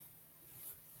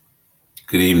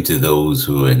Good evening to those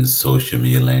who are in social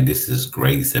media land. This is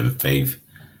Grace and Faith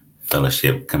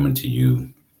Fellowship coming to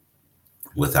you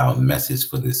with our message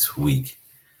for this week.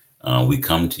 We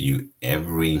come to you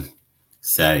every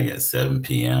Saturday at 7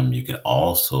 p.m. You can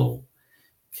also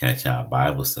catch our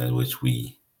Bible study, which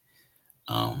we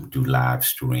do live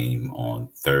stream on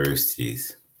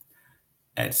Thursdays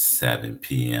at 7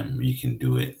 p.m. You can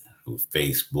do it through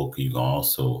Facebook. You can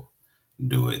also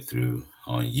do it through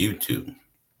on YouTube.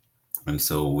 And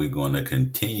so we're going to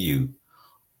continue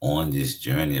on this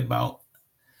journey about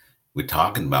we're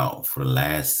talking about for the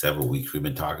last several weeks. We've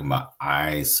been talking about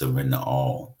I surrender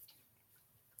all.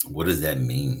 What does that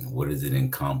mean? What does it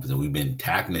encompass? And we've been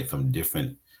tackling it from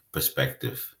different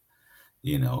perspectives.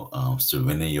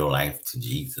 Surrender your life to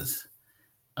Jesus,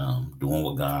 doing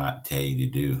what God tell you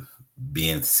to do,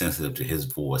 being sensitive to His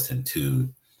voice and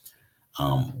to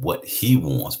what He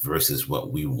wants versus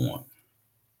what we want.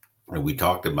 And we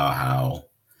talked about how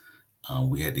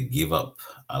we had to give up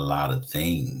a lot of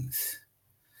things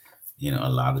a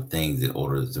lot of things in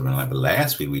order to surrender. But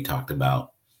last week we talked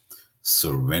about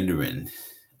surrendering.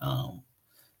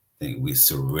 We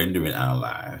surrendering our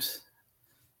lives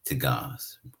to God.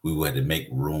 We had to make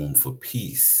room for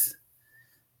peace.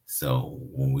 So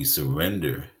when we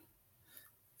surrender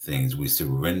things, we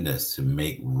surrender to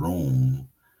make room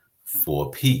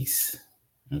for peace.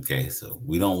 Okay, so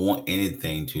we don't want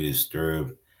anything to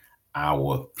disturb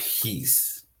our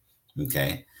peace.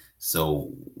 Okay,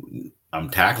 so I'm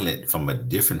tackling it from a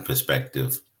different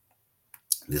perspective.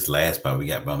 This last part, we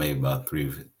got about maybe about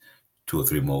 2 or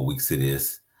 3 more weeks to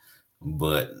this,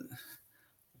 but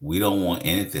we don't want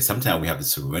anything. Sometimes we have to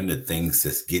surrender things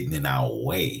that's getting in our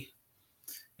way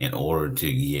in order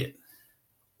to get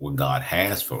what God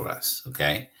has for us.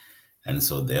 Okay. And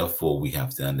so therefore we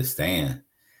have to understand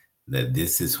that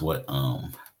this is what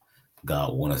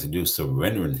God wants us to do.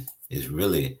 Surrendering is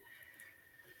really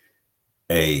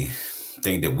a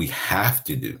thing that we have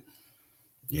to do,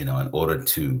 in order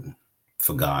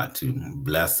for God to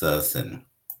bless us and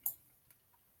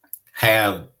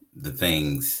have the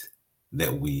things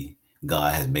that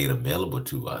God has made available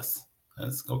to us.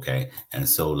 That's okay. And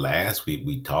so last week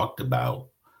we talked about,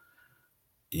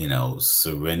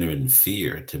 surrendering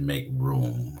fear to make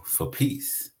room for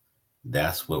peace.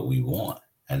 That's what we want.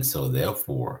 And so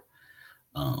therefore,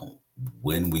 um,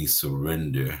 when we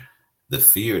surrender the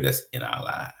fear that's in our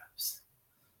lives,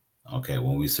 okay,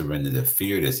 when we surrender the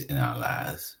fear that's in our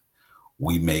lives,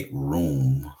 we make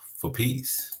room for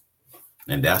peace.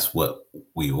 And that's what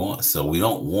we want. So we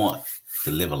don't want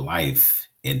to live a life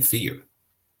in fear.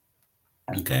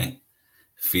 Okay.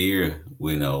 Fear,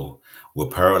 we know,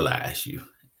 will paralyze you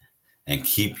and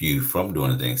keep you from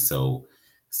doing things. So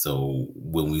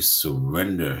when we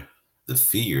surrender the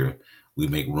fear, we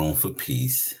make room for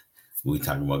peace. We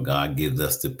talking about God gives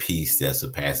us the peace that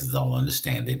surpasses all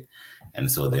understanding. And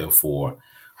so therefore,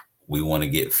 we want to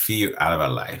get fear out of our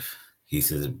life. He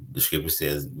says, the scripture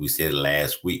says, we said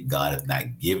last week, God has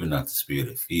not given us the spirit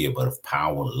of fear, but of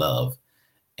power, love,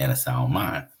 and a sound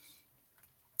mind.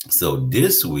 So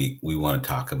this week, we want to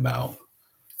talk about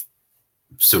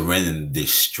surrendering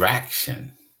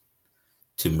distraction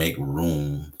to make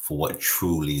room for what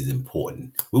truly is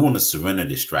important. We want to surrender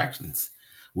distractions.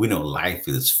 We know life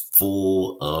is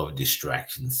full of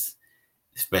distractions,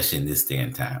 especially in this day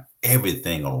and time.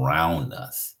 Everything around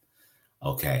us,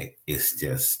 okay, it's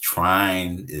just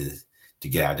trying to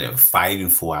get out there, fighting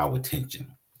for our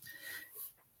attention.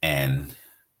 And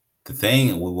the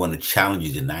thing we want to challenge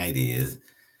you tonight is,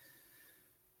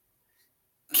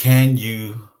 can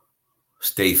you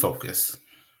stay focused?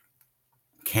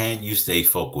 Can you stay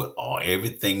focused with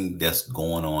everything that's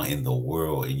going on in the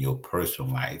world, in your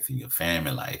personal life, in your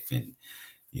family life, and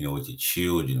with your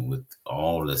children, with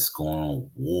all that's going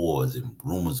on, wars and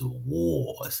rumors of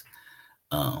wars?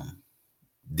 Um,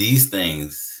 these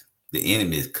things, the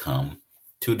enemies come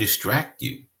to distract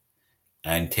you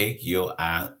and take your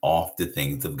eye off the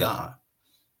things of God.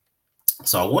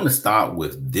 So I want to start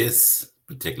with this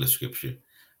particular scripture.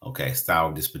 Okay, start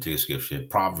with this particular scripture,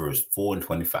 Proverbs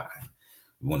 4:25.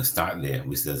 We want to start there.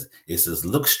 It says,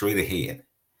 look straight ahead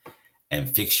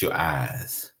and fix your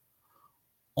eyes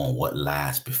on what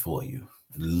lies before you.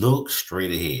 Look straight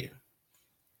ahead.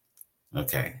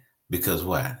 Okay. Because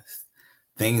what?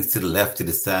 Things to the left, to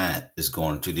the side is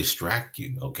going to distract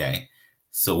you. Okay.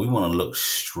 So we want to look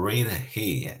straight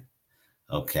ahead.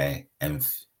 Okay. And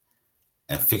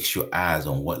fix your eyes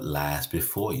on what lies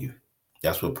before you.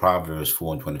 That's what Proverbs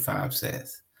 4:25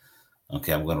 says.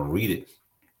 Okay. I'm going to read it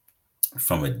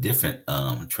from a different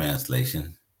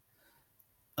translation.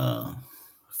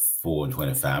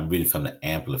 4:25. I'm reading from the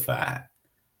Amplified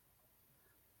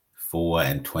 24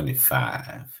 and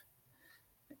 25.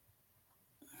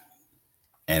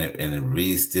 And it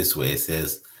reads this way. It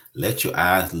says, let your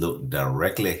eyes look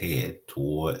directly ahead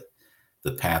toward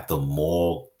the path of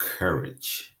moral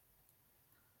courage.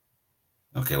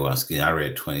 Okay, well, I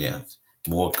read 20. Yeah.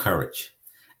 More courage.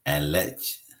 And let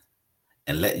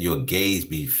your gaze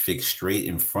be fixed straight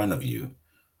in front of you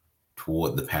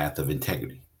toward the path of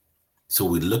integrity. So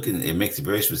we're looking, it makes it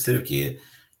very specific here,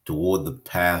 toward the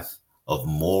path of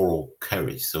moral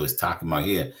courage. So it's talking about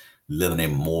here living a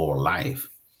moral life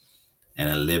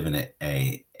and living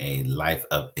a life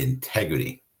of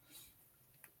integrity.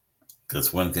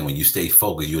 Because one thing, when you stay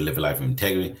focused, you'll live a life of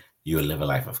integrity, you'll live a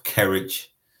life of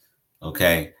courage.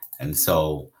 Okay. And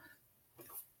so,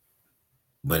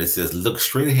 but it says, look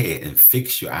straight ahead and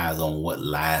fix your eyes on what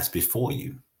lies before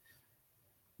you.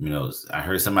 You know, I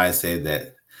heard somebody say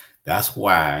that that's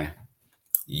why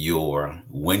your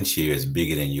windshield is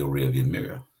bigger than your rearview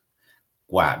mirror.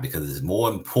 Why? Because it's more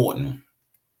important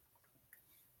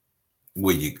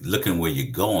where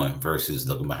you're going versus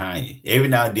looking behind you. Every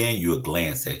now and then you'll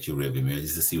glance at your rearview mirror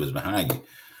just to see what's behind you,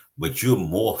 but you're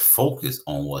more focused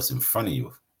on what's in front of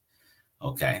you.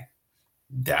 Okay.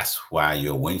 That's why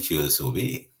your windshield is so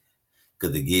big,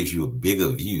 because it gives you a bigger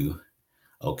view,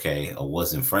 okay, of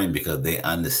what's in front of you, because they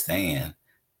understand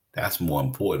that's more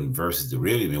important versus the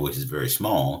rearview mirror, which is very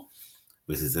small,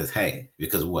 which says, hey,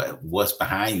 because what's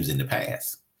behind you is in the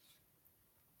past,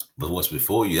 but what's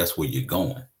before you, that's where you're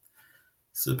going.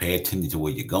 So pay attention to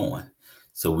where you're going.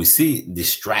 So we see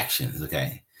distractions,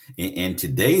 okay? In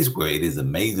today's world, it is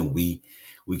amazing we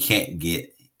can't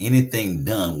get anything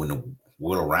done when the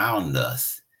world around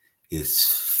us is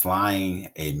flying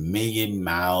 1,000,000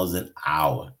 miles an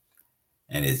hour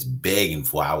and it's begging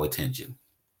for our attention.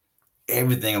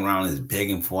 Everything around is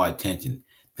begging for our attention.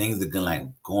 Things are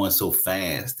going so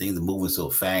fast. Things are moving so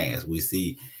fast. We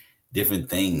see different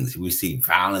things. We see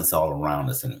violence all around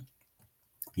us, and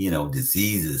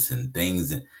diseases and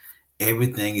things, and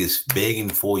everything is begging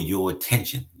for your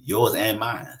attention, yours and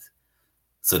mine.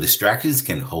 So distractions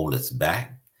can hold us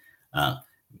back,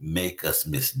 make us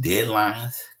miss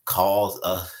deadlines, cause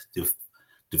us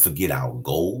to forget our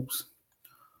goals,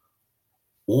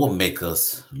 or make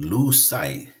us lose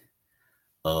sight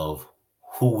of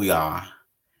who we are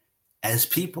as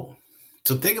people.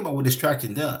 So think about what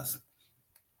distraction does.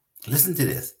 Listen to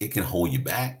this. It can hold you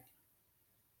back.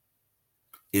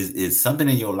 Is something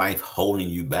in your life holding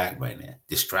you back right now?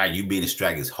 You being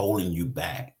distracted is holding you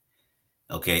back.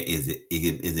 Okay. Is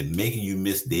it making you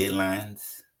miss deadlines?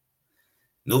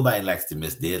 Nobody likes to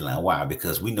miss deadline. Why?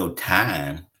 Because we know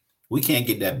time, we can't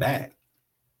get that back.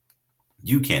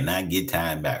 You cannot get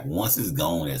time back. Once it's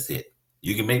gone, that's it.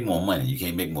 You can make more money. You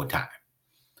can't make more time.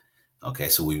 Okay.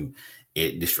 So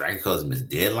it distracts because it miss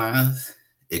deadlines.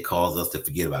 It causes us to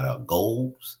forget about our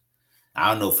goals.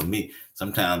 I don't know, for me,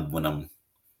 sometimes when I'm,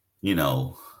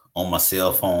 on my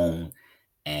cell phone,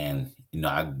 and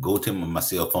I go to my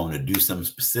cell phone to do something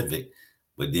specific,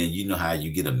 but then you know how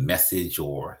you get a message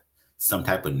or some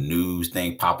type of news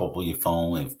thing pop up on your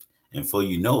phone, and before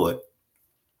you know it,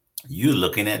 you're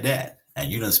looking at that,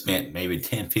 and you done spent maybe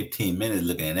 10-15 minutes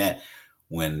looking at that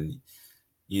when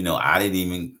I didn't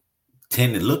even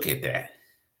tend to look at that.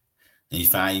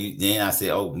 And then I say,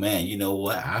 oh man, you know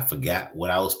what? I forgot what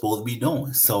I was supposed to be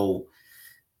doing. So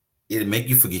it'll make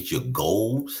you forget your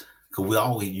goals.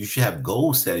 Because you should have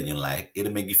goals set in your life.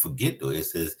 It'll make you forget though. It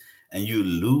says, and you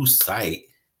lose sight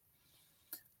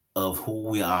of who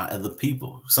we are as a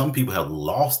people. Some people have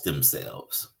lost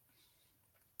themselves,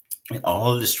 and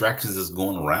all the distractions that's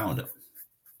going around them.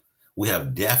 We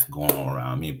have death going on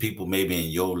around. I mean, people maybe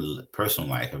in your personal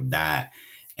life have died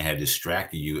and have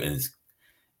distracted you, and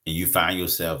you find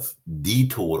yourself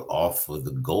detoured off of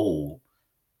the goal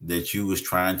that you was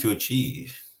trying to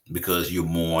achieve, because you're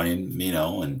mourning,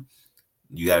 and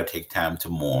you got to take time to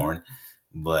mourn,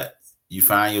 but you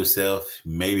find yourself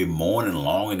maybe mourning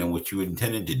longer than what you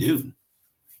intended to do,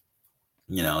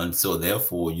 and so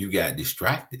therefore you got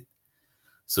distracted.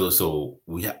 So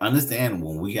we understand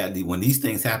when these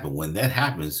things happen, when that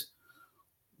happens,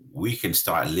 we can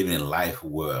start living a life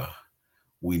where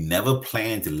we never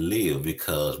plan to live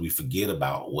because we forget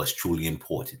about what's truly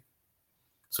important.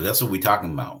 So that's what we're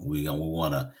talking about. We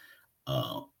want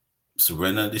to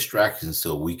surrender distractions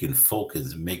so we can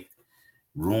focus, make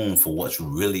room for what's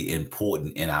really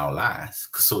important in our lives.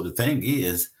 So the thing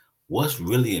is, what's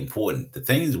really important, the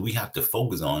things we have to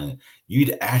focus on, you need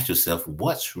to ask yourself,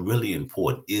 what's really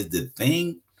important? Is the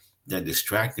thing that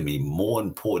distracted me more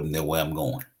important than where I'm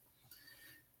going?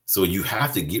 So you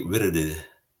have to get rid of the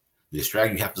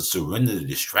distraction. You have to surrender the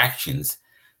distractions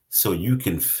so you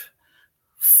can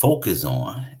focus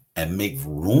on and make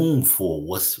room for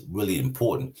what's really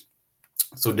important.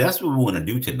 So that's what we want to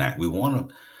do tonight. We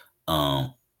want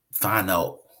to find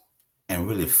out and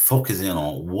really focus in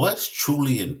on what's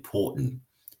truly important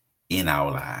in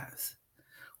our lives.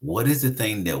 What is the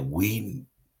thing that we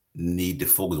need to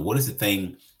focus? What is the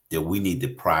thing that we need to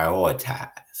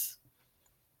prioritize?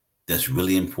 That's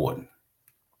really important.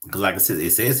 Because like I said,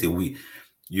 it says here,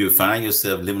 you find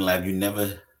yourself living life you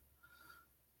never,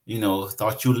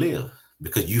 thought you live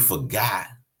because you forgot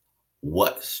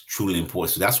what's truly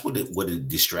important. So that's what the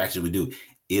distraction would do.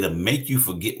 It'll make you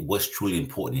forget what's truly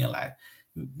important in your life.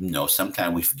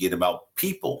 Sometimes we forget about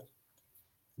people,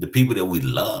 the people that we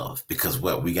love, because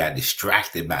we got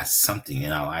distracted by something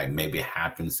in our life. Maybe it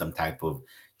happened, some type of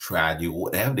tragedy,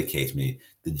 whatever the case may be,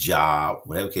 the job,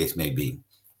 whatever the case may be.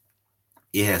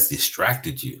 It has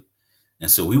distracted you.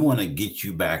 And so we want to get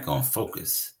you back on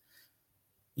focus,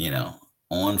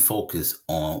 on focus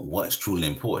on what's truly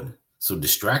important. So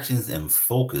distractions and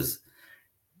focus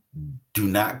do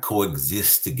not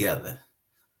coexist together.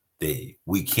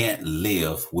 We can't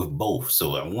live with both.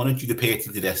 So I wanted you to pay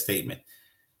attention to that statement.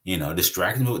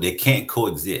 Distractions, they can't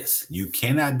coexist. You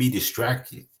cannot be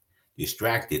distracted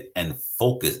and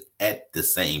focused at the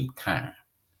same time.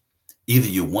 Either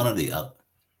you're one or the other.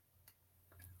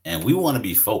 And we want to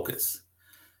be focused,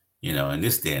 in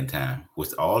this day and time,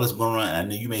 with all that's going on. I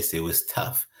know you may say it's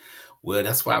tough. Well,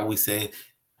 that's why we say,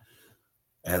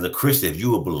 as a Christian, if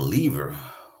you're a believer,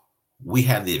 we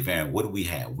have the advantage. What do we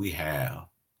have? We have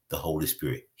the Holy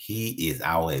Spirit. He is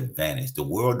our advantage. The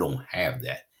world don't have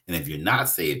that. And if you're not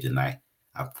saved tonight,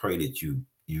 I pray that you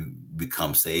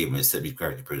become saved and accept your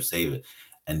Christ as your personal Savior.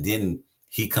 And then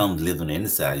he comes live on the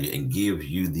inside of you and gives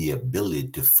you the ability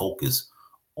to focus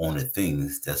on the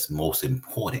things that's most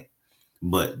important.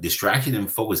 But distraction and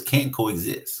focus can't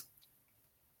coexist.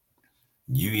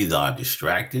 You either are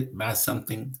distracted by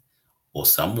something or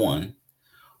someone,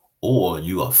 or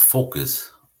you are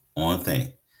focused on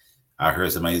things. I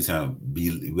heard somebody say,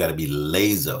 you got to be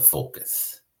laser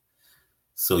focused.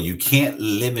 So you can't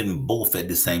live in both at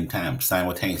the same time,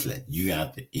 simultaneously. You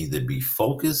have to either be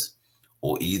focused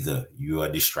or either you are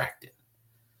distracted.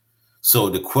 So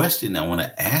the question I want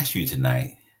to ask you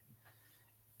tonight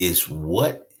is,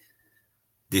 what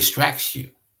distracts you?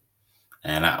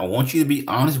 And I want you to be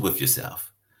honest with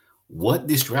yourself. What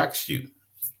distracts you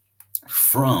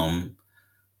from,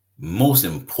 most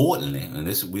importantly, and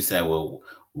this we say, well,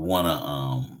 we want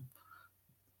to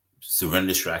surrender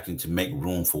distraction to make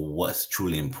room for what's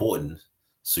truly important.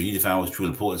 So you define what's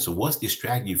truly important. So what's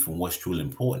distracting you from what's truly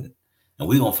important? And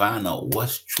we're going to find out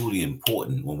what's truly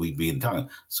important when we begin talking.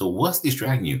 So what's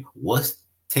distracting you? What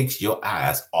takes your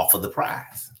eyes off of the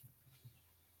prize?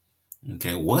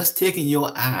 Okay, what's taking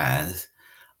your eyes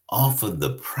off of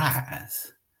the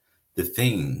prize? The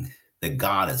thing that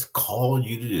God has called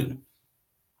you to do.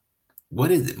 What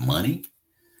is it? Money?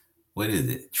 What is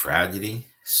it? Tragedy?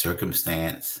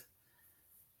 Circumstance?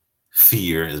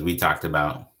 Fear, as we talked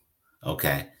about.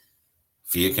 Okay.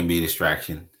 Fear can be a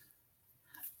distraction.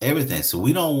 Everything. So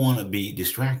we don't want to be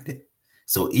distracted.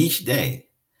 So each day,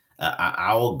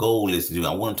 our goal is to do,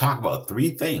 I want to talk about three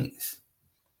things.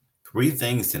 Three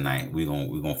things tonight. We're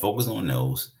gonna focus on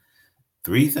those.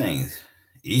 Three things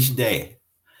each day.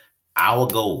 Our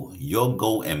goal, your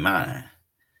goal and mine,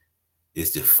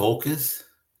 is to focus,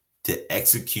 to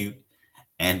execute,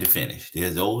 and to finish.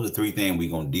 Those are the three things we're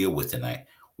going to deal with tonight.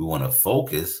 We want to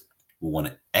focus, we want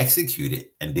to execute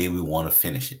it, and then we want to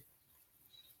finish it.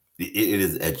 It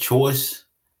is a choice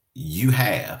you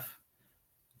have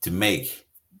to make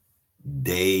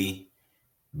day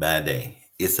by day.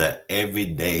 It's an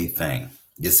everyday thing.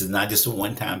 This is not just a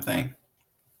one-time thing.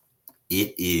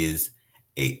 It is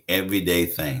a everyday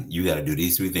thing. You got to do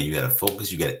these three things. You got to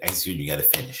focus, you got to execute, you got to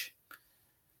finish.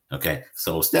 Okay,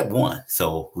 so step one.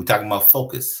 So we're talking about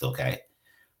focus. Okay,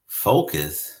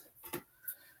 focus.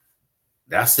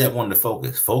 That's step one to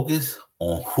focus. Focus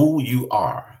on who you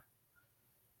are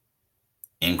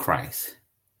in Christ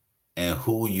and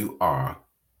who you are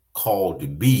called to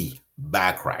be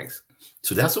by Christ.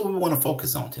 So that's what we want to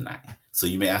focus on tonight. So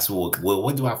you may ask, well,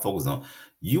 what do I focus on?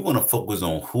 You want to focus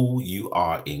on who you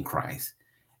are in Christ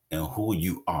and who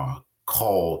you are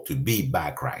called to be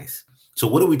by Christ. So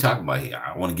what are we talking about here?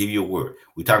 I want to give you a word.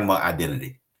 We're talking about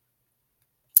identity.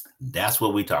 That's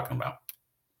what we're talking about.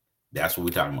 That's what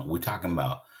we're talking about. We're talking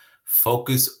about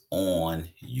focus on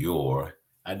your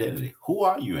identity. Who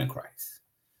are you in Christ?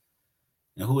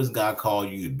 And who has God called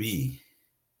you to be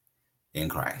in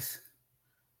Christ?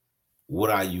 What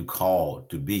are you called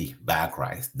to be by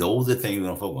Christ? Those are the things we're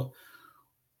going to focus on.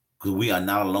 Because we are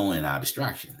not alone in our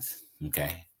distractions.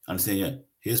 Okay? Understand?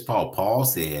 Here's Paul. Paul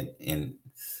said in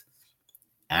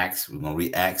Acts, we're going to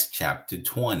read Acts chapter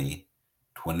 20,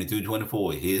 20 through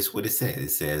 24. Here's what it says. It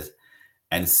says,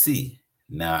 and see,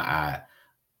 now I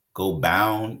go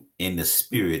bound in the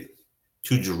spirit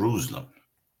to Jerusalem,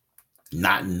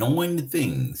 not knowing the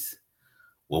things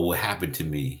what will happen to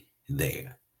me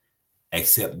there,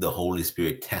 except the Holy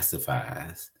Spirit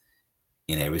testifies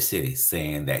in every city,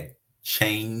 saying that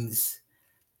chains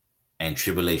and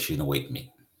tribulation await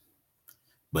me.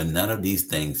 But none of these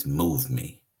things move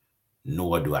me,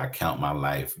 nor do I count my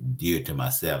life dear to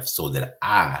myself, so that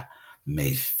I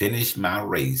may finish my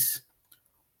race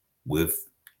with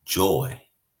joy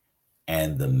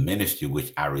and the ministry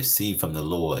which I received from the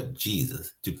Lord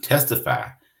Jesus to testify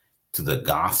to the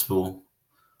gospel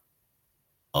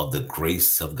of the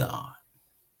grace of God.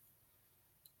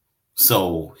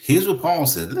 So here's what Paul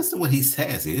says. Listen to what he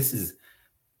says here. This is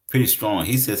pretty strong.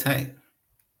 He says, hey,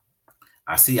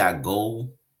 I see I go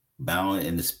bound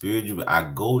in the spirit.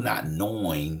 I go not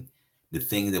knowing the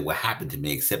things that will happen to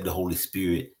me, except the Holy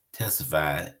Spirit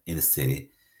testified in the city,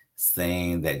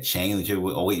 saying that chains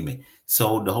will await me.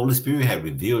 So the Holy Spirit had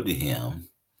revealed to him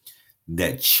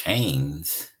that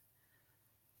chains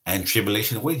and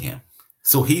tribulation await him.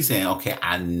 So he's saying, okay,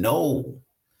 I know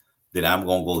that I'm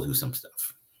going to go through some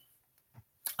stuff.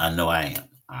 I know I am.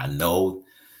 I know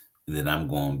that I'm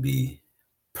going to be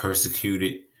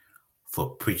persecuted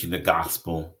for preaching the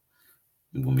gospel.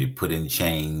 I'm going to be put in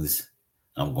chains.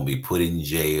 I'm going to be put in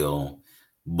jail.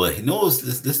 But he knows,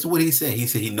 this is what he said. He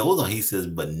said, he knows, he says,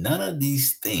 but none of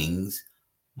these things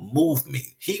move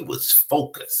me. He was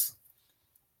focused.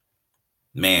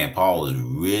 Man, Paul was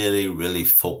really, really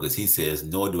focused. He says,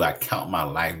 nor do I count my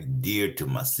life dear to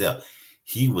myself.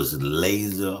 He was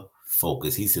laser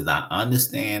focused. He says, I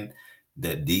understand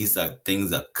that these are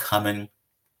things are coming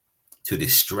to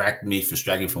distract me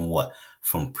from what?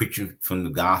 From preaching from the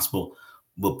gospel.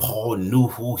 But Paul knew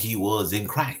who he was in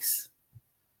Christ.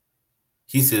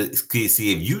 He said,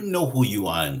 see, if you know who you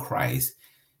are in Christ,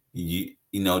 you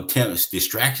know,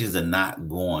 distractions are not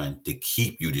going to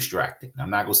keep you distracted. I'm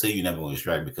not going to say you're never going to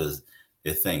distract, because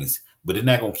there are things, but they're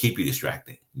not going to keep you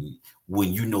distracted.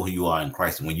 When you know who you are in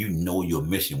Christ, when you know your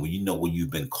mission, when you know what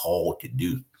you've been called to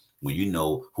do, when you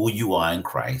know who you are in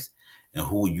Christ and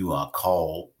who you are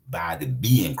called by to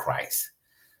be in Christ.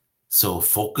 So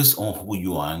focus on who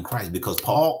you are in Christ, because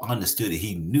Paul understood it.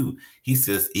 He knew. He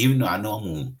says, even though I know I'm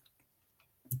going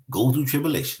to go through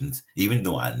tribulations, even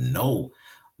though I know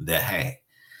that, hey,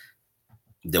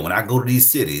 that when I go to these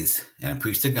cities and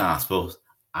preach the gospel,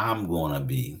 I'm going to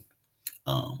be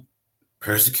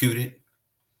persecuted.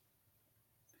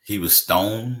 He was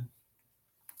stoned,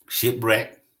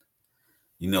 shipwrecked,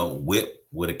 whipped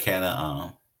with a cat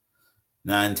of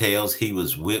nine tails. He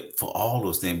was whipped for all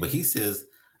those things. But he says,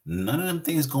 none of them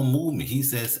things going to move me. He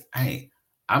says, hey,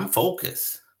 I'm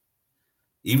focused.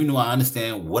 Even though I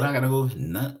understand what I got to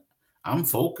go, I'm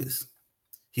focused.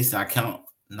 He said, I count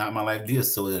not my life dear,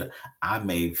 so that I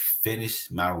may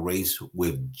finish my race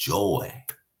with joy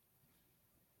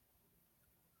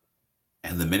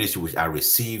and the ministry which I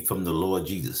received from the Lord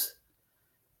Jesus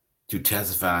to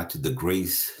testify to the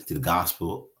grace, to the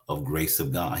gospel of grace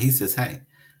of God. He says, hey,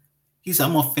 he said,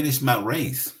 I'm going to finish my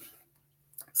race.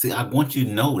 See, I want you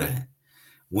to know that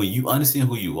when you understand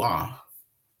who you are,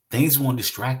 things won't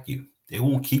distract you. They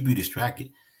won't keep you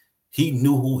distracted. He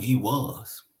knew who he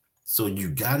was. So you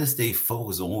got to stay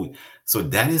focused on who. So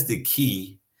that is the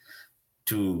key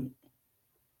to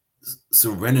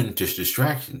surrendering to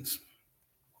distractions.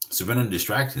 Surrendering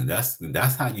distractions.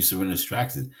 That's how you surrender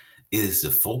distractions, is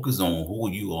to focus on who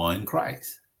you are in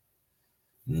Christ.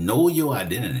 Know your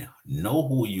identity. Know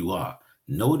who you are.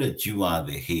 Know that you are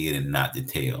the head and not the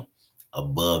tail,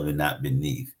 above and not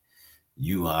beneath.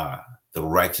 You are the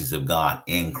righteousness of God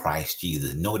in Christ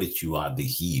Jesus. Know that you are the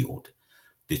healed,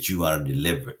 that you are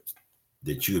delivered,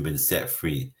 that you have been set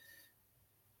free,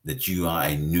 that you are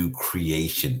a new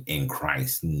creation in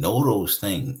Christ. Know those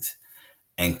things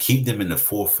and keep them in the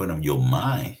forefront of your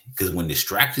mind, because when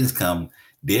distractions come,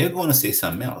 they're going to say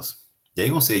something else. They're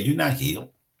going to say, you're not healed.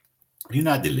 You're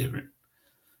not delivered.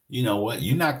 You know what?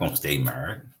 You're not going to stay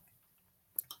married.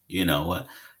 You know what?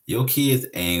 Your kids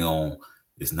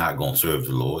it's not going to serve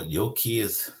the Lord. Your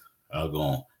kids are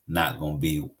not going to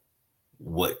be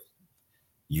what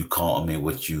you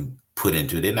what you put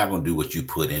into it. They're not going to do what you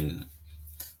put in.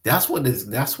 That's what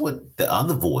the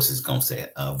other voice is going to say,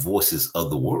 voices of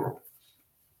the world.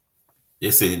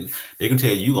 They can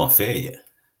tell you, you're going to fail.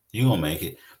 You're going to make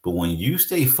it. But when you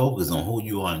stay focused on who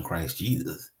you are in Christ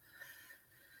Jesus,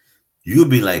 you'll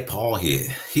be like Paul here.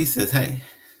 He says, hey,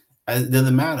 it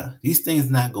doesn't matter. These things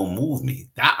not going to move me.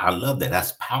 I love that.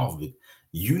 That's powerful.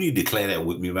 You need to declare that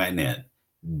with me right now.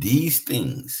 These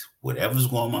things, whatever's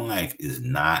going on in my life, is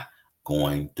not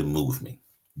going to move me.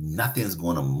 Nothing's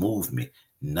going to move me.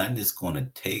 Nothing is going to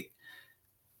take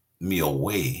me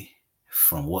away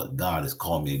from what God has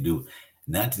called me to do.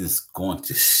 Nothing's going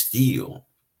to steal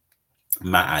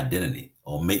my identity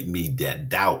or make me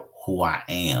doubt who I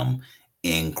am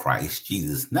in Christ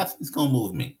Jesus. Nothing's going to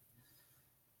move me.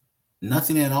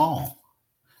 Nothing at all.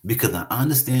 Because I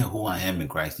understand who I am in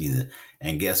Christ Jesus.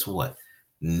 And guess what?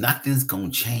 Nothing's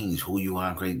going to change who you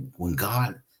are in Christ. When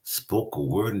God spoke a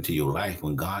word into your life,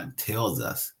 when God tells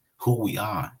us who we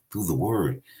are through the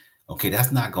word, okay,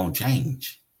 that's not going to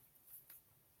change.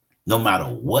 No matter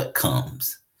what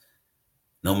comes,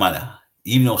 no matter,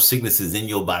 even though sickness is in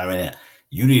your body right now,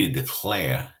 you need to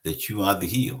declare that you are the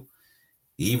healed.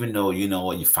 Even though you know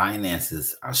what your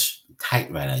finances are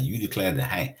tight right now, you declare that,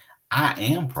 hey, I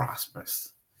am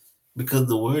prosperous because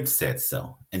the word said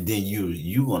so. And then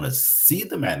you're going to see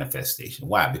the manifestation.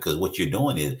 Why? Because what you're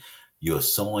doing is you're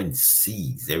sowing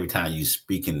seeds. Every time you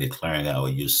speak and declaring out,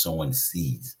 you're sowing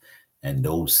seeds, and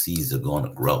those seeds are going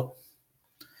to grow.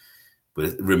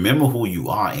 But remember who you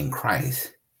are in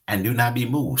Christ and do not be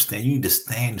moved. You need to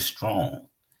stand strong.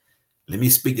 Let me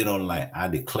speak it on like I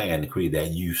declare and decree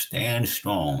that you stand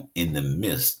strong in the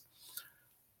midst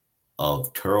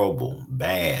of terrible,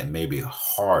 bad, maybe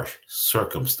harsh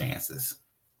circumstances.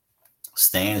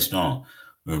 Stand strong.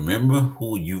 Remember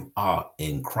who you are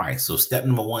in Christ. So step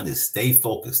number one is stay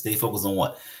focused. Stay focused on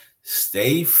what?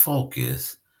 Stay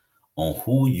focused on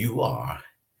who you are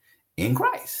in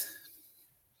Christ.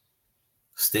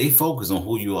 Stay focused on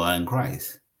who you are in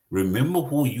Christ. Remember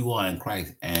who you are in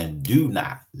Christ and do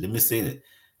not, let me say that.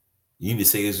 You need to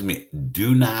say this to me.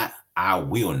 Do not, I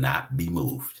will not be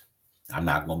moved. I'm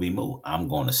not going to be moved. I'm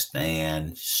going to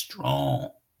stand strong.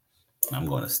 I'm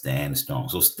going to stand strong.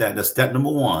 So step number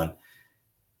one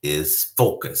is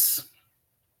focus.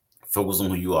 Focus on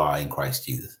who you are in Christ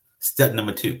Jesus. Step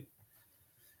number two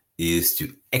is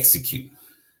to execute.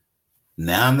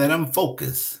 Now that I'm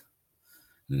focused,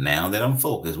 we're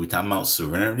talking about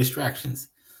surrender distractions.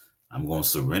 I'm going to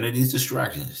surrender these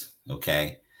distractions,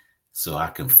 okay? So I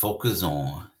can focus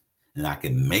on and I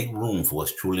can make room for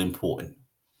what's truly important.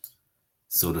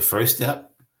 So the first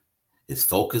step is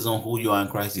focus on who you are in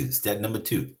Christ Jesus. Step number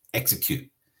two, execute.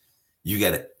 You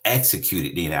got to execute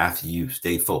it then after you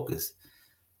stay focused.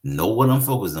 Know what I'm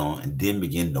focused on and then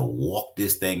begin to walk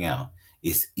this thing out.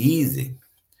 It's easy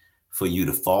for you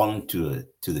to fall into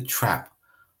the trap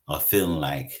of feeling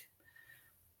like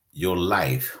your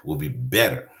life will be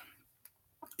better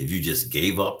if you just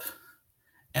gave up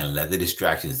and let the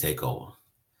distractions take over.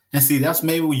 And see, that's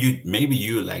maybe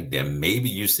you're like that. Maybe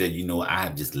you said, you know, I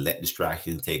have just let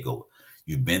distractions take over.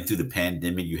 You've been through the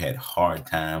pandemic, you had hard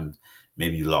times,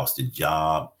 maybe you lost a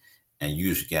job, and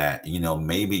you just got, you know,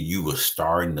 maybe you were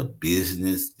starting the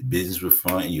business was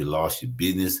front, and you lost your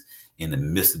business in the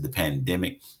midst of the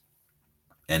pandemic.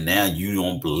 And now you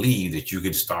don't believe that you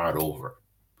can start over.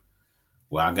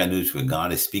 Well, I got news for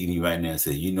God is speaking to you right now and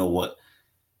say, you know what?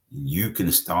 You can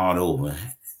start over,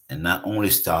 and not only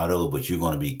start over, but you're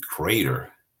going to be greater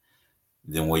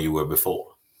than where you were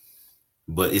before.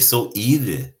 But it's so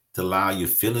easy to allow your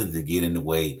feelings to get in the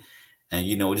way and,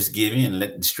 you know, just give in and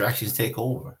let distractions take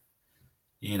over.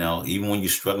 You know, even when you're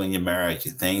struggling in your marriage,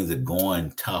 things are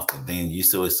going tough and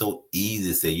things, it's so easy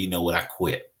to say, you know what, I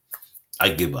quit. I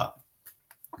give up.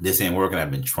 This ain't working.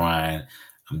 I've been trying.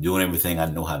 I'm doing everything I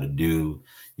know how to do.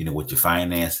 You know, with your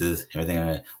finances,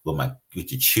 everything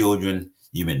with your children,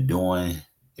 you've been doing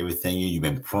everything. You've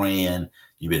been praying,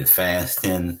 you've been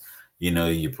fasting, you know,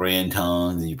 you pray in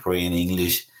tongues and you pray in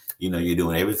English, you know, you're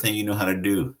doing everything you know how to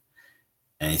do.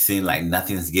 And it seems like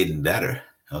nothing's getting better.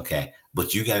 Okay.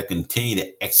 But you got to continue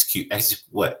to execute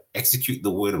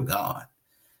the word of God.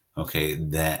 Okay.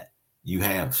 That you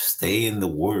have. Stay in the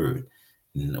word.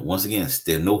 And once again,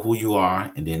 still know who you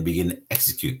are and then begin to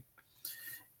execute.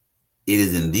 It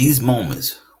is in these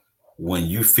moments when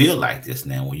you feel like this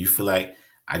now, when you feel like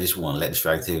I just want to let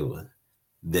distract you,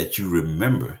 that you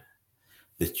remember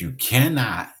that you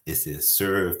cannot, it says,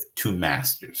 serve two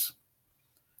masters.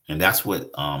 And that's what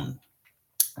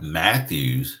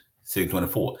Matthew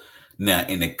 6:24. Now,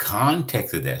 in the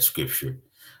context of that scripture,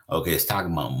 okay, it's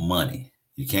talking about money.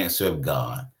 You can't serve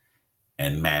God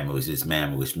and mammon,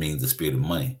 which means the spirit of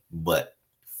money. But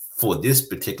for this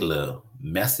particular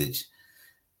message,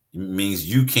 it means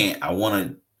you can't,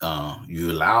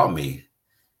 you allow me,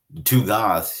 two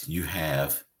gods, you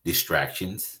have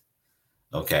distractions,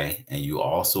 okay? And you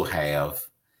also have,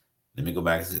 let me go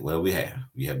back to what we have.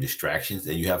 You have distractions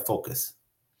and you have focus.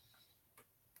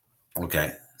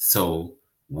 Okay, so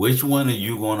which one are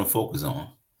you going to focus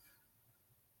on?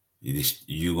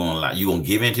 You gonna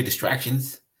give in to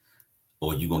distractions,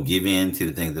 or you gonna give in to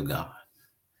the things of God.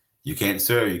 You can't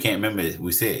serve. You can't remember.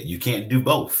 We said you can't do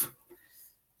both.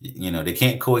 They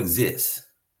can't coexist.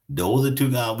 Those are two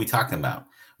God we talking about.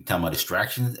 We talking about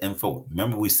distractions and focus.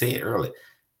 Remember we said earlier,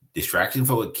 distraction and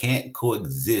focus can't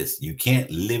coexist. You can't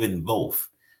live in both.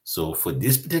 So for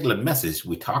this particular message,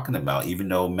 we're talking about, even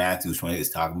though Matthew 20 is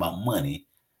talking about money,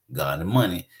 God and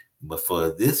money, but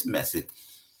for this message,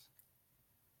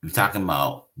 we're talking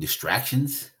about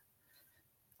distractions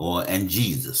and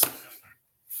Jesus,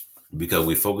 because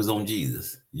we focus on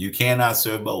Jesus. You cannot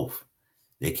serve both.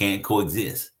 They can't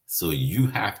coexist. So you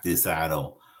have to decide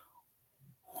on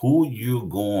who you're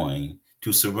going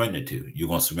to surrender to. You're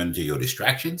going to surrender to your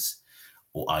distractions,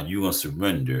 or are you going to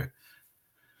surrender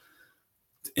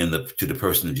to the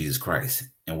person of Jesus Christ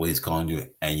and what he's calling you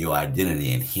and your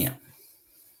identity in him?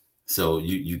 So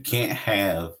you can't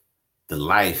have the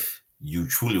life you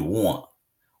truly want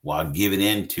while giving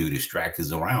in to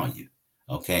distractions around you.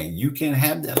 Okay, you can't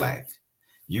have that life.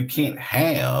 You can't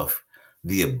have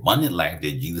the abundant life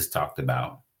that Jesus talked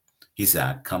about. He said,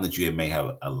 I come that you may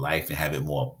have a life and have it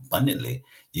more abundantly.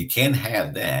 You can't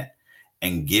have that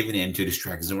and give it into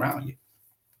distractions around you.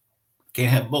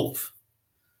 Can't have both.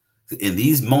 In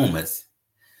these moments,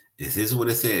 this is what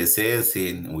it says. It says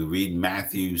here, and we read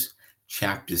Matthew's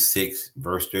chapter 6,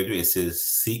 verse 33. It says,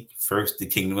 seek first the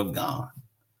kingdom of God,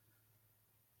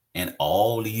 and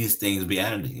all these things be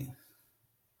added to you.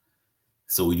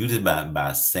 So we do this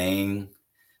by saying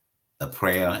a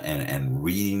prayer and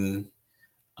reading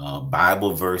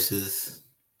Bible verses.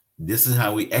 This is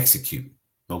how we execute.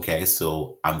 Okay,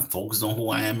 so I'm focused on who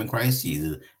I am in Christ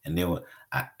Jesus, and then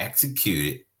I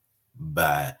execute it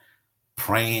by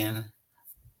praying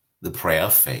the prayer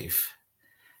of faith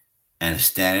and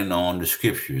standing on the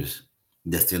scriptures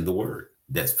that's in the word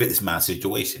that fits my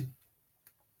situation.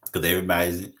 Because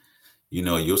everybody's,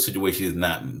 your situation is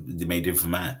not made different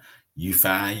from mine. You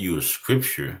find your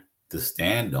scripture to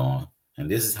stand on, and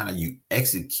this is how you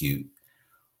execute,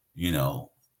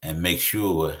 and make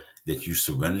sure that you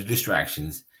surrender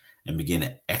distractions and begin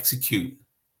to execute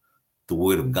the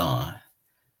word of God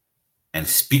and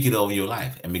speak it over your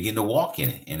life and begin to walk in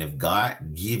it. And if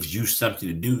God gives you something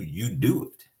to do, you do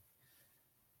it.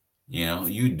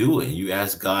 You do it. You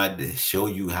ask God to show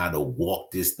you how to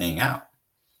walk this thing out,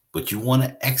 but you want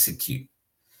to execute.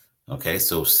 Okay,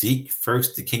 so seek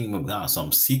first the kingdom of God. So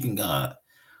I'm seeking God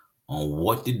on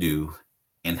what to do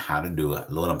and how to do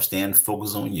it. Lord, I'm staying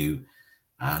focused on you.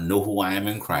 I know who I am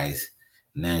in Christ.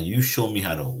 Now you show me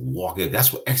how to walk it.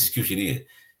 That's what execution is.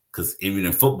 Because even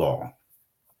in football,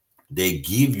 they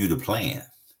give you the plan.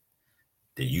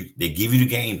 They give you the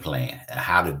game plan,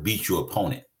 how to beat your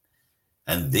opponent.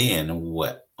 And then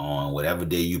on whatever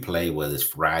day you play, whether it's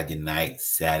Friday night,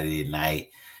 Saturday night,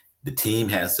 the team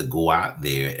has to go out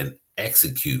there and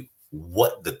execute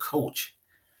what the coach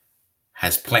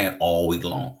has planned all week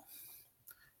long.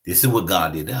 This is what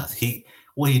God did us.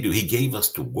 What did he do? He gave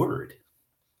us the word.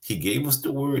 He gave us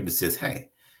the word that says, hey,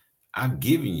 I've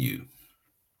given you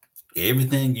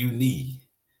everything you need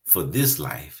for this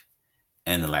life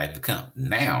and the life to come.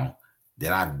 Now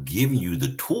that I've given you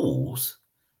the tools,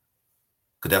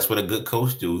 because that's what a good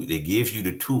coach do. They give you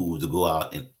the tools to go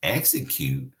out and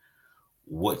execute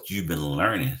what you've been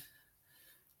learning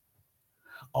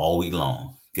all week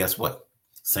long. Guess what?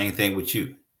 Same thing with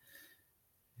you.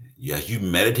 Yes, you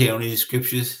meditate on these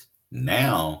scriptures.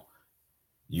 Now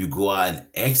you go out and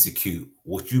execute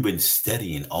what you've been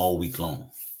studying all week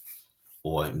long.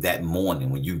 Or that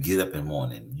morning, when you get up in the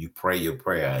morning, you pray your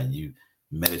prayer and you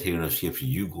meditate on the scripture,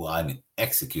 you go out and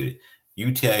execute it.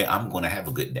 You tell you, I'm going to have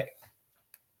a good day.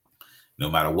 No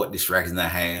matter what distractions I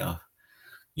have,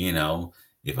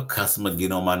 if a customer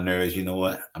get on my nerves, you know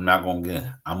what? I'm going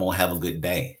to have a good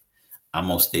day. I'm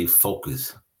going to stay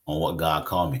focused on what God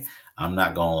called me. I'm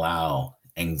not going to allow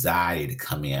anxiety to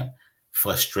come in,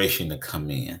 frustration to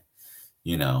come in,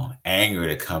 anger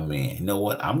to come in. You know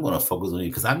what? I'm going to focus on you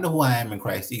because I know who I am in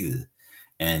Christ Jesus.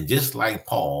 And just like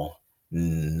Paul,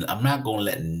 I'm not going to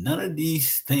let none of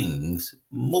these things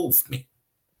move me.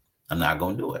 I'm not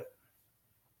going to do it.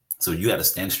 So you got to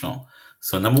stand strong.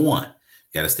 So number one,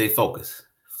 you got to stay focused.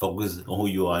 Focus on who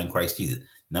you are in Christ Jesus.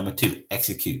 Number two,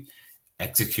 execute.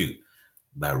 Execute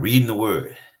by reading the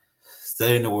word,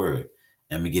 studying the word,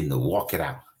 and begin to walk it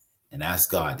out and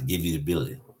ask God to give you the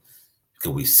ability.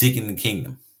 Because we're seeking the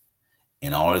kingdom.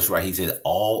 And all is right. He said,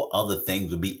 all other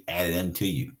things will be added unto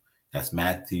you. That's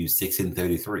Matthew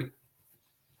 6:33.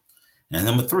 And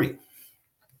number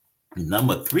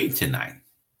three tonight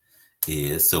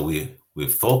is, so we're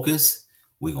focused,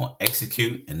 we're going to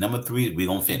execute. And number three, we're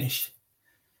going to finish.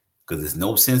 because there's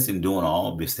no sense in doing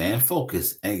all, but staying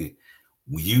focused. And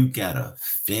you gotta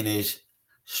finish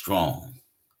strong.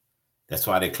 That's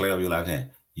why I declare you like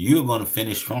that. You're gonna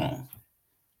finish strong.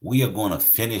 We are gonna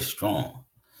finish strong.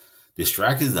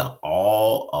 Distractions are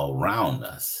all around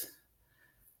us.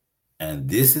 And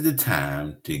this is the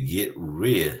time to get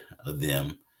rid of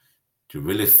them, to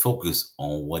really focus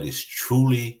on what is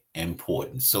truly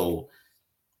important. So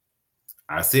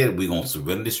I said we're going to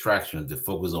surrender distractions to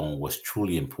focus on what's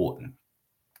truly important.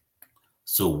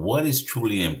 So what is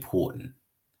truly important?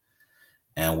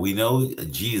 And we know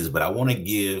Jesus, but I want to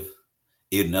give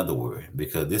it another word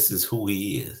because this is who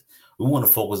he is. We want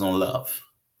to focus on love.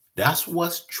 That's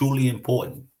what's truly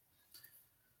important.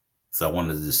 So I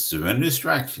want to surrender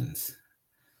distractions.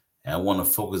 And I want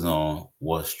to focus on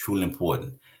what's truly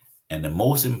important. And the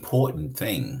most important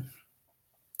thing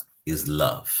is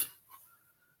love.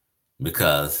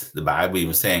 Because the Bible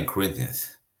even says in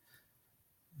Corinthians,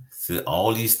 so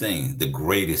all these things, the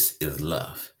greatest is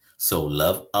love. So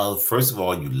love others. First of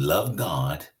all, you love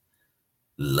God,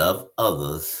 love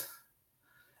others,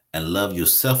 and love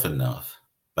yourself enough,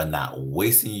 but not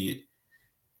wasting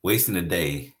the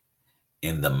day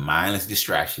in the mindless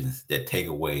distractions that take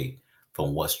away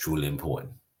from what's truly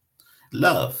important.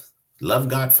 Love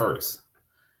God first.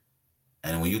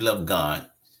 And when you love God,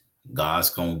 God's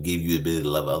going to give you the ability to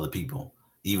love other people,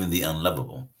 even the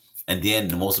unlovable. And then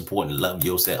the most important, love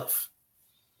yourself.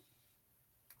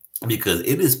 Because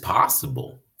it is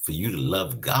possible for you to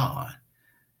love God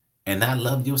and not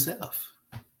love yourself.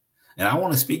 And I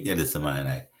want to speak that to somebody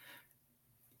tonight.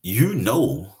 You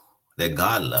know that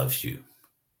God loves you,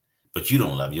 but you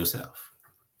don't love yourself.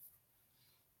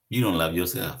 You don't love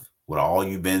yourself. With all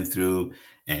you've been through,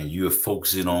 and you're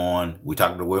focusing on, we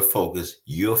talk the word focus,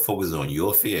 you're focused on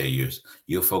your failures,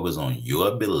 you're focused on your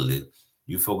ability,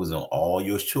 you focus on all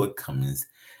your shortcomings,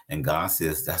 and God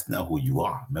says that's not who you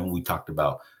are. Remember we talked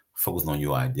about focusing on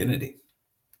your identity.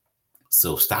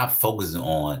 So stop focusing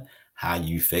on how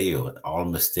you failed, all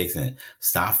the mistakes, and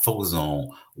stop focusing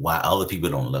on why other people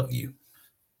don't love you.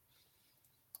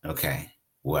 Okay,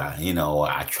 well,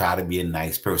 I try to be a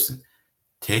nice person.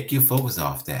 Take your focus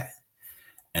off that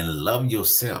and love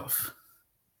yourself.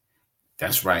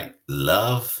 That's right.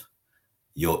 Love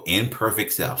your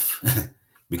imperfect self.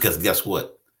 Because guess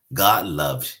what? God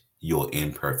loves your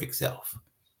imperfect self.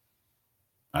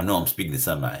 I know I'm speaking to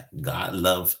somebody. God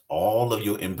loves all of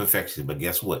your imperfections. But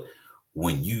guess what?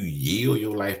 When you yield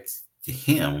your life to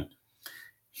him,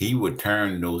 he will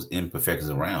turn those imperfections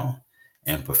around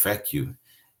and perfect you.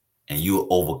 And you will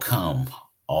overcome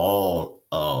all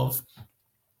of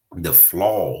the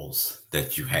flaws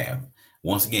that you have.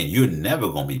 Once again, you're never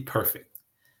going to be perfect.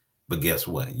 But guess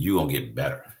what? You're going to get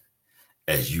better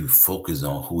as you focus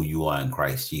on who you are in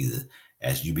Christ Jesus,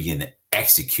 as you begin to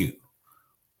execute.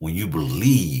 When you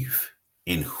believe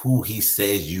in who he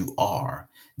says you are,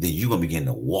 then you're going to begin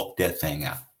to walk that thing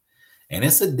out. And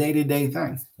it's a day-to-day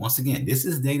thing. Once again, this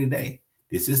is day-to-day.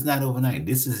 This is not overnight.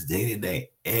 This is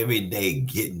day-to-day. Every day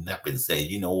getting up and saying,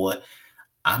 you know what?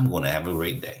 I'm going to have a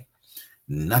great day.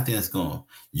 Nothing is going.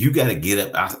 You got to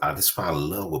get up. I just probably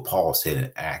love what Paul said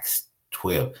in Acts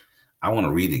 12. I want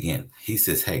to read it again. He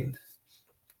says, hey,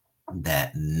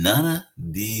 that none of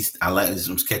these, I like this,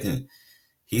 I'm catching.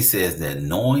 He says that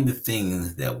knowing the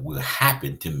things that will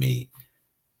happen to me,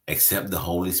 except the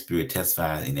Holy Spirit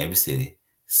testifies in every city,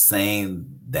 saying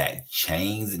that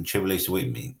chains and tribulation with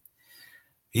me.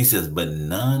 He says, but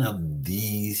none of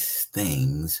these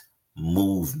things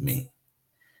move me.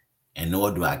 And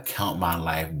nor do I count my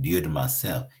life dear to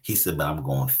myself. He said, but I'm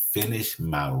going to finish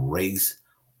my race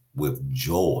with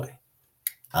joy.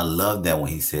 I love that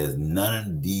when he says, none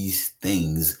of these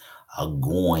things are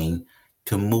going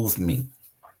to move me.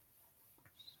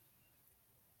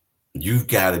 You've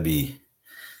got to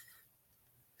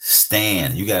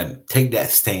stand. You got to take that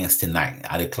stance tonight.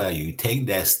 I declare you take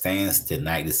that stance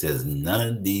tonight that says, none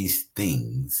of these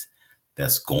things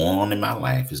that's going on in my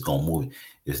life is going to move.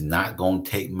 It's not going to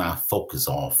take my focus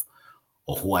off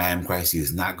of who I am in Christ.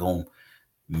 It's not going to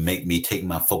make me take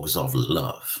my focus off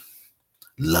love.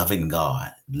 Loving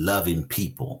God, loving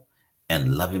people,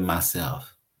 and loving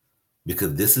myself.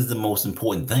 Because this is the most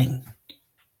important thing.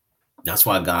 That's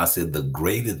why God said the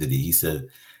greater than he said,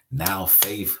 now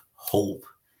faith, hope,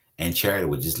 and charity,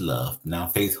 which is love. Now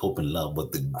faith, hope, and love.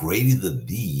 But the greater than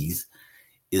these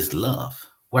is love.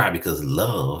 Why? Because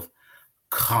love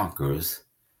conquers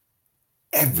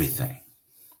everything.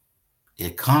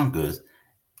 It conquers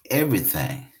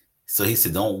everything. So he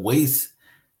said, don't waste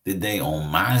the day on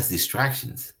mindless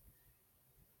distractions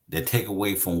that take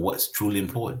away from what's truly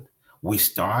important. We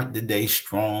start the day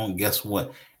strong. Guess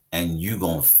what? and you're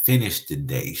going to finish the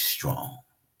day strong.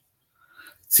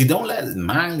 See, don't let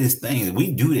mindless things,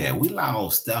 we do that. We allow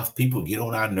stuff, people get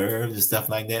on our nerves and stuff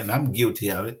like that, and I'm guilty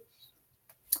of it.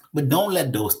 But don't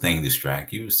let those things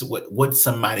distract you. So what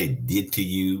somebody did to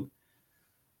you,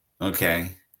 okay?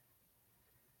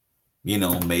 You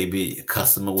know, maybe a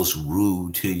customer was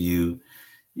rude to you.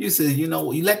 You said, you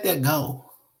know, you let that go.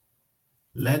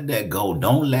 Let that go.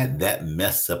 Don't let that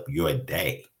mess up your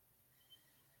day.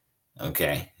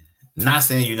 Okay. Not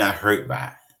saying you're not hurt by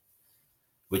it.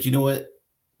 But you know what?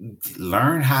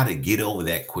 Learn how to get over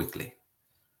that quickly.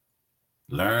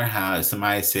 Learn how, if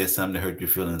somebody says something to hurt your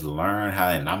feelings, learn how,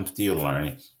 and I'm still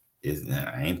learning.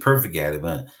 I ain't perfect at it,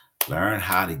 but learn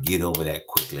how to get over that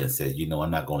quickly and say, you know,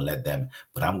 I'm not going to let them,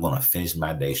 but I'm going to finish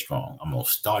my day strong. I'm going to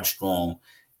start strong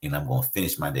and I'm going to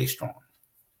finish my day strong.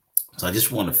 So I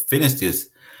just want to finish this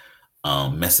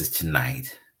message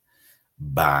tonight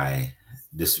by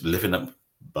just lifting up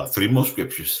about 3 more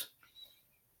scriptures,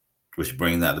 which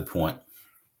brings out the point.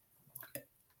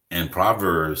 In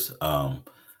Proverbs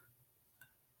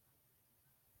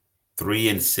 3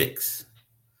 and 6,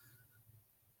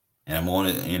 and I'm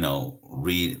going to, you know,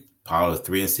 read Proverbs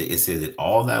 3 and 6. It says, "In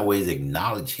all thy ways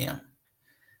acknowledge him,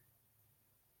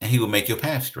 and he will make your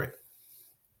path straight."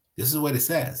 This is what it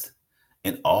says.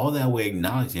 In all thy way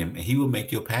acknowledge him, and he will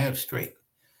make your path straight.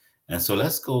 And so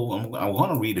let's go. I'm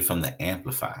going to read it from the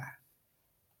Amplified.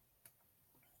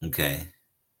 Okay.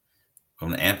 From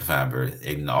the Amplified verse.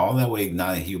 In all that way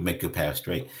acknowledge, he will make your path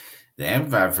straight. The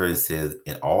Amplified verse says,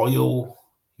 in all your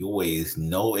ways,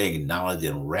 know, acknowledge,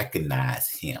 and recognize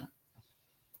him.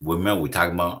 Remember, we're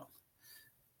talking about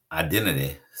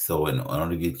identity. So in order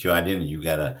to get your identity, you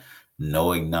got to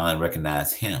know, acknowledge, and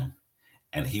recognize him.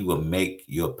 And he will make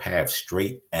your path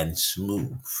straight and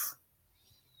smooth.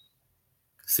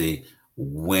 See,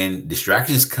 when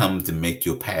distractions come to make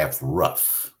your path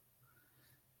rough,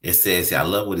 it says, I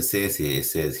love what it says here. It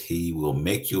says, he will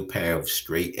make your path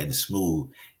straight and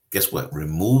smooth. Guess what?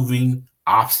 Removing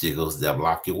obstacles that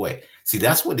block your way. See,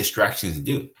 that's what distractions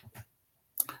do.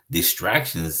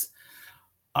 Distractions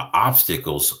are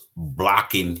obstacles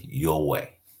blocking your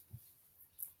way.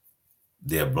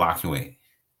 They're blocking your way.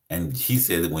 And he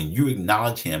said that when you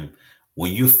acknowledge him,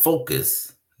 when you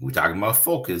focus, we're talking about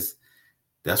focus,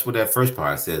 that's what that first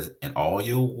part says. In all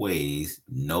your ways,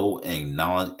 know,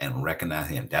 acknowledge, and recognize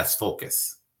him. That's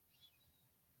focus.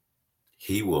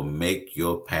 He will make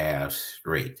your path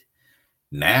straight.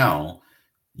 Now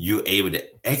you're able to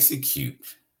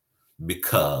execute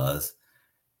because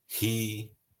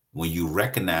when you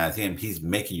recognize him, he's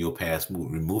making your path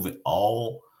smooth, removing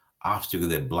all obstacles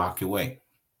that block your way.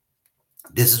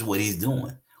 This is what he's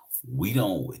doing.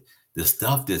 The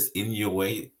stuff that's in your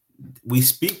way, we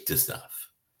speak to stuff.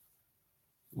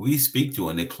 We speak to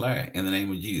and declare in the name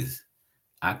of Jesus,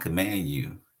 I command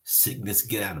you, sickness,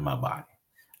 get out of my body.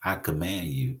 I command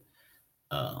you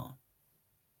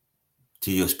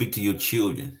speak to your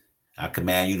children. I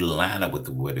command you to line up with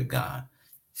the word of God.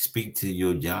 Speak to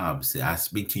your jobs. I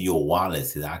speak to your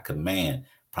wallets. I command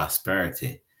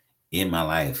prosperity in my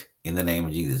life in the name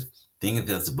of Jesus. Things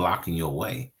that's blocking your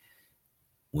way.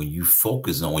 When you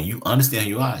focus on, when you understand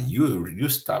who you are, you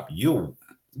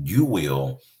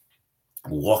will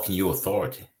walk in your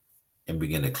authority and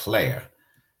begin to declare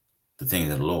the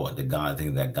things of the Lord,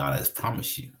 things that God has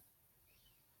promised you.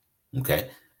 Okay.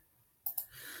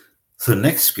 So the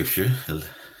next scripture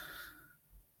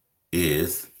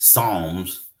is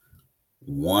Psalms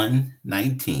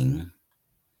 119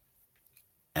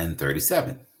 and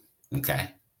 37. Okay.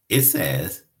 It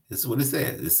says, this is what it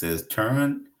says. It says,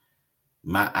 turn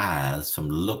my eyes from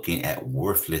looking at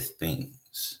worthless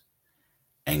things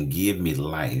and give me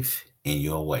life in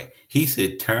your way. He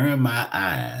said, turn my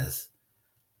eyes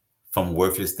from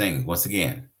worthless things. Once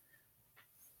again,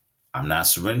 I'm not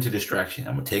surrendering to distraction.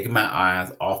 I'm taking my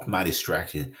eyes off my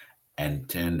distraction and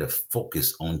turn to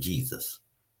focus on Jesus.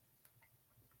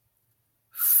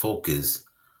 Focus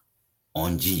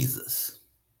on Jesus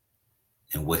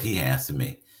and what he has to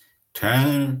me.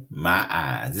 Turn my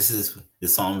eyes. The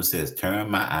psalmist says, turn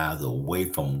my eyes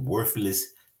away from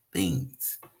worthless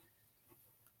things.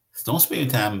 So don't spend your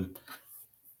time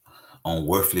on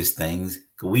worthless things.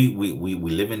 We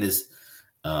live in this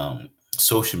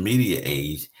social media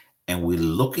age, and we're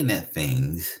looking at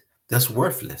things that's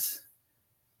worthless.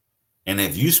 And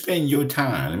if you spend your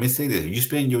time, let me say this, if you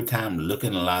spend your time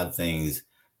looking at a lot of things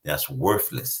that's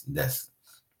worthless, that's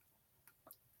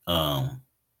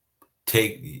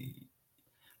take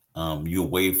you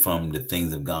away from the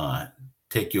things of God,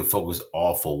 take your focus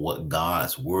off of what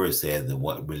God's word says and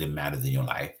what really matters in your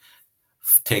life.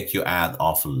 Take your eyes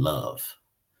off of love.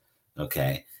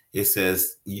 Okay. It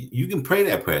says you can pray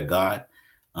that prayer. God,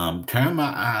 turn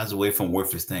my eyes away from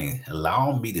worthless things.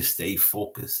 Allow me to stay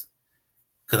focused.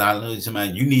 Because I know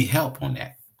somebody you need help on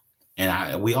that.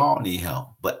 And we all need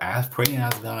help. But I pray and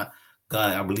ask God,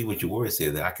 God, I believe what your word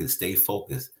says that I can stay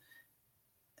focused.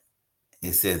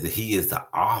 It says that He is the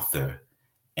author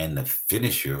and the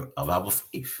finisher of our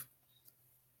faith.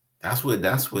 That's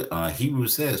what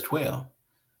Hebrews says 12.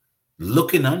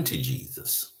 Looking unto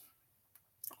Jesus,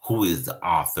 who is the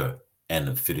author and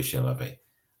the finisher of our faith.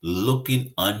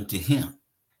 Looking unto Him.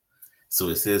 So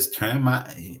it says, turn my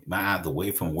eyes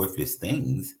away from worthless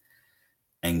things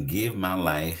and give me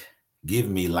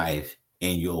life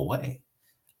in your way.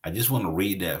 I just want to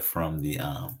read that from the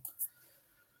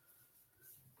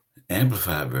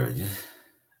Amplified version.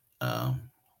 We're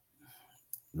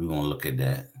going to look at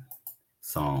that.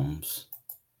 Psalms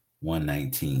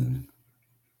 119.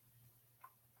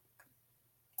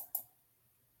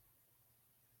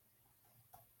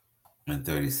 And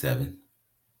 37.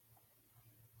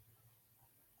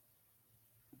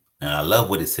 And I love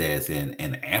what it says in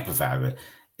Amplified.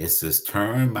 It says,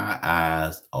 turn my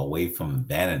eyes away from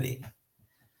vanity.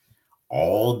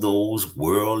 All those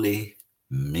worldly,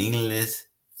 meaningless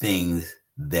things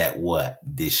that what?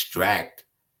 Distract.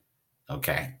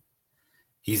 Okay.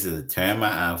 He says, turn my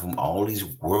eye from all these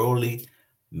worldly,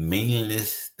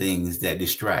 meaningless things that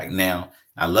distract. Now,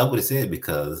 I love what it said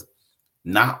because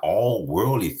not all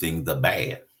worldly things are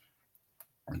bad.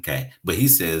 Okay. But he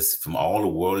says, from all the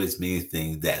worldly, meaningless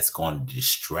things that's going to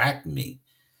distract me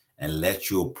and let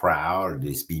your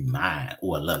priorities be mine.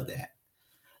 Oh, I love that.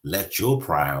 Let your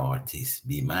priorities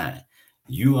be mine.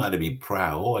 You ought to be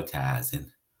prioritizing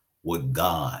what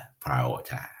God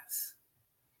prioritizes.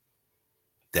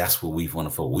 That's what we want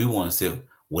to focus. We want to say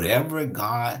whatever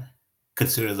God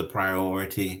considers a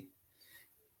priority,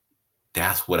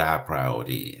 that's what our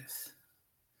priority is.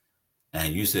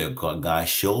 And you said, God,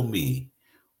 show me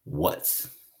what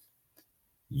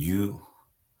you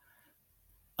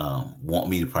want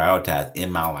me to prioritize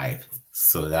in my life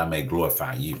so that I may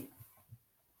glorify you.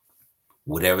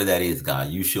 Whatever that is, God,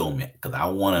 you show me. Because I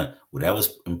want to,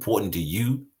 whatever's important to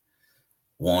you,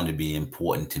 want to be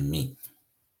important to me.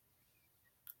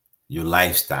 Your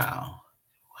lifestyle,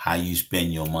 how you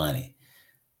spend your money,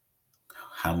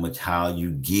 how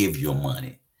you give your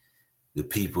money, the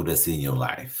people that's in your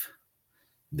life.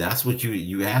 That's what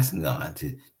you asking God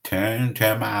to turn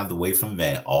my eyes away from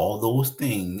that. All those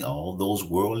things, all those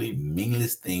worldly,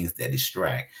 meaningless things that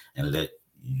distract, and let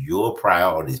your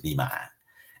priorities be mine,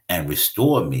 and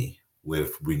restore me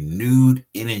with renewed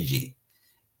energy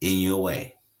in your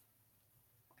way.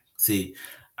 See,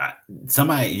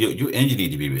 your energy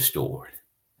need to be restored.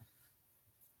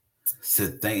 So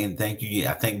thank you.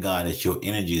 I thank God that your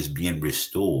energy is being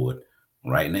restored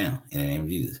right now in the name of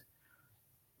Jesus.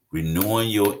 Renewing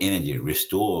your energy,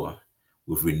 restore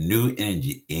with renewed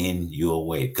energy in your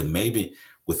way. Because maybe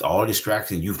with all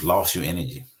distraction, you've lost your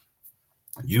energy.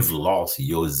 You've lost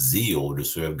your zeal to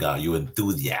serve God, your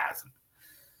enthusiasm.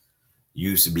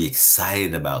 You used to be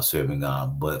excited about serving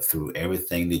God, but through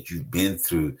everything that you've been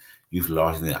through, you've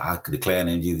lost it. I could declare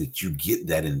energy that you get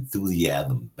that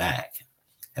enthusiasm back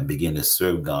and begin to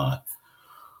serve God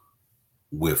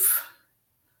with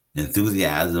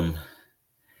enthusiasm,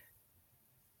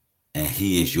 and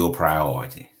He is your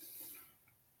priority.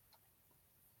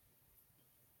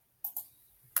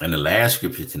 And the last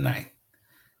scripture tonight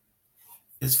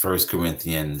is 1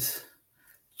 Corinthians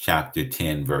chapter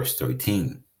 10, verse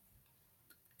 13.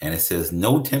 And it says,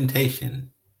 no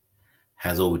temptation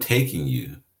has overtaken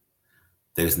you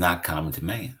that is not common to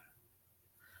man.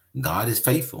 God is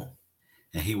faithful,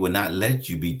 and He will not let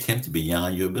you be tempted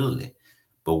beyond your ability.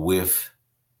 But with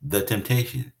the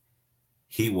temptation,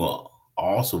 He will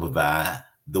also provide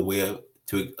the way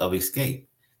of escape,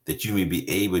 that you may be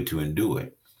able to endure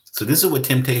it. So this is what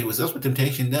temptation was. That's what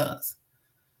temptation does.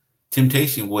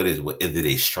 Temptation, what is it? A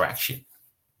distraction.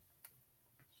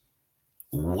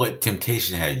 What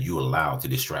temptation has you allowed to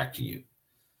distract you?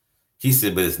 He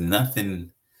said, but it's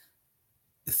nothing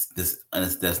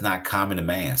that's not common to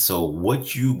man. So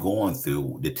what you going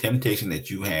through, the temptation that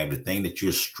you have, the thing that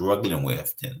you're struggling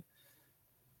with,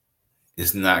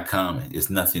 it's not common. It's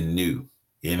nothing new.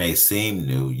 It may seem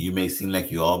new. You may seem like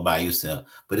you're all by yourself,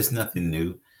 but it's nothing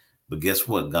new. But guess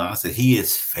what? God said He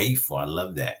is faithful. I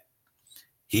love that.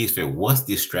 He is faithful. What's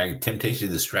distracting? Temptation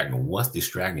is distracting. What's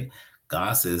distracting?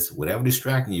 God says, whatever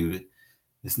distracting you,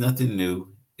 it's nothing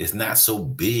new. It's not so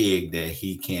big that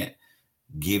He can't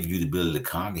give you the ability to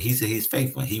conquer. He said He's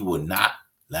faithful. He will not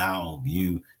allow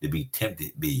you to be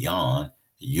tempted beyond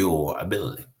your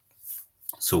ability.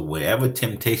 So whatever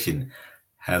temptation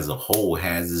has a hold,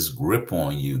 has this grip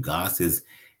on you. God says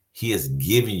he has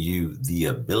given you the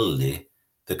ability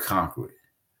to conquer it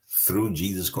through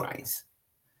Jesus Christ.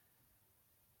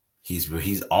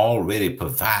 He's already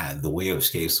provided the way of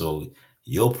escape. So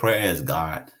your prayer is,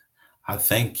 God, I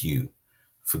thank you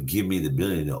for giving me the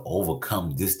ability to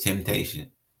overcome this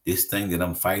temptation, this thing that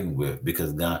I'm fighting with.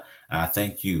 Because God, I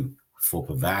thank you for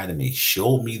providing me.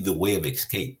 Show me the way of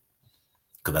escape.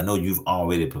 Because I know you've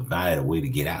already provided a way to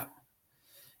get out.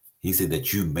 He said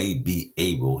that you may be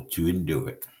able to endure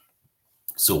it.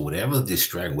 So whatever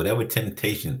whatever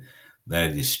temptation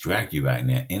that distract you right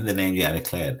now, in the name of God, I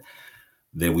declare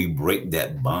that we break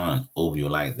that bond over your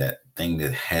life, that thing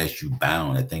that has you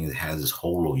bound, that thing that has this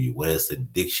hold over you, whether it's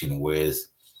addiction, whether it's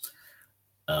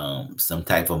some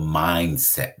type of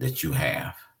mindset that you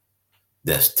have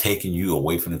that's taking you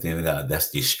away from the thing of God,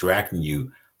 that's distracting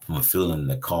you from fulfilling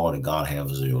the call that God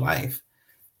has in your life.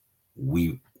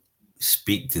 We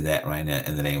speak to that right now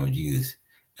in the name of Jesus,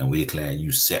 and we declare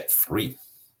you set free.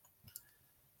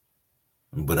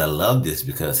 But I love this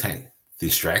because, hey,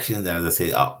 distractions, as I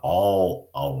said, are all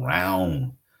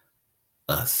around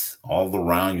us, all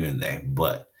around you in there.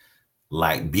 But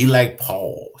be like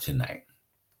Paul tonight.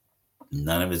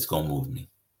 None of it's gonna move me.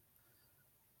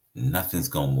 Nothing's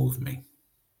gonna move me.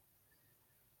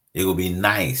 It would be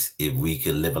nice if we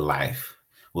could live a life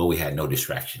where we had no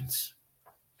distractions.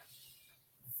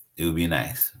 It would be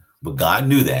nice. But God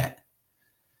knew that.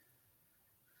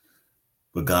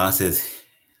 But God says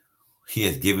he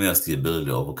has given us the ability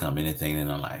to overcome anything in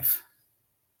our life.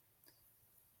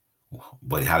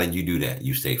 But how did you do that?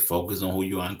 You stay focused on who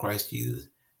you are in Christ Jesus.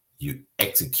 You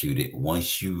execute it.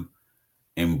 Once you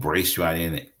embrace your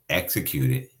identity,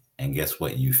 execute it. And guess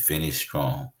what? You finish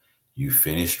strong. You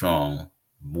finish strong.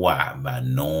 Why? By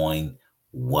knowing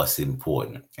what's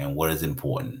important. And what is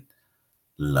important?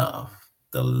 Love.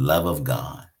 The love of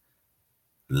God.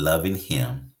 Loving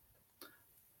him.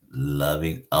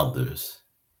 Loving others.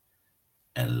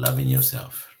 And loving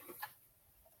yourself.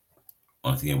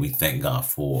 Once again, we thank God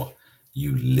for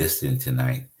you listening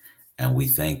tonight. And we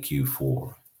thank you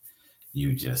for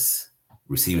you just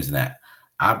receiving tonight.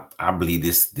 I believe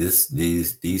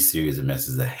these series of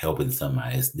messages are helping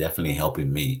somebody. It's definitely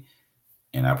helping me.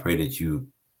 And I pray that you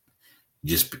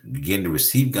just begin to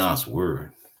receive God's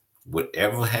word.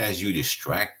 Whatever has you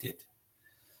distracted,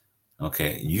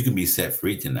 okay, you can be set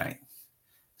free tonight.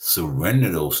 Surrender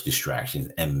those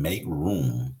distractions and make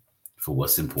room for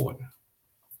what's important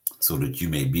so that you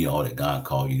may be all that God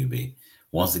called you to be.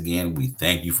 Once again, we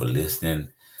thank you for listening.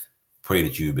 Pray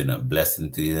that you've been a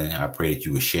blessing to them. I pray that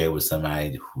you will share with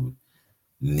somebody who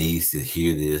needs to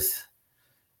hear this.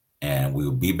 And we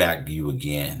will be back to you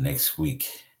again next week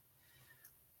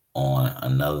on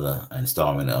another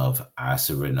installment of I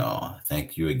Surrender All.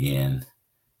 Thank you again,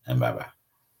 and bye-bye.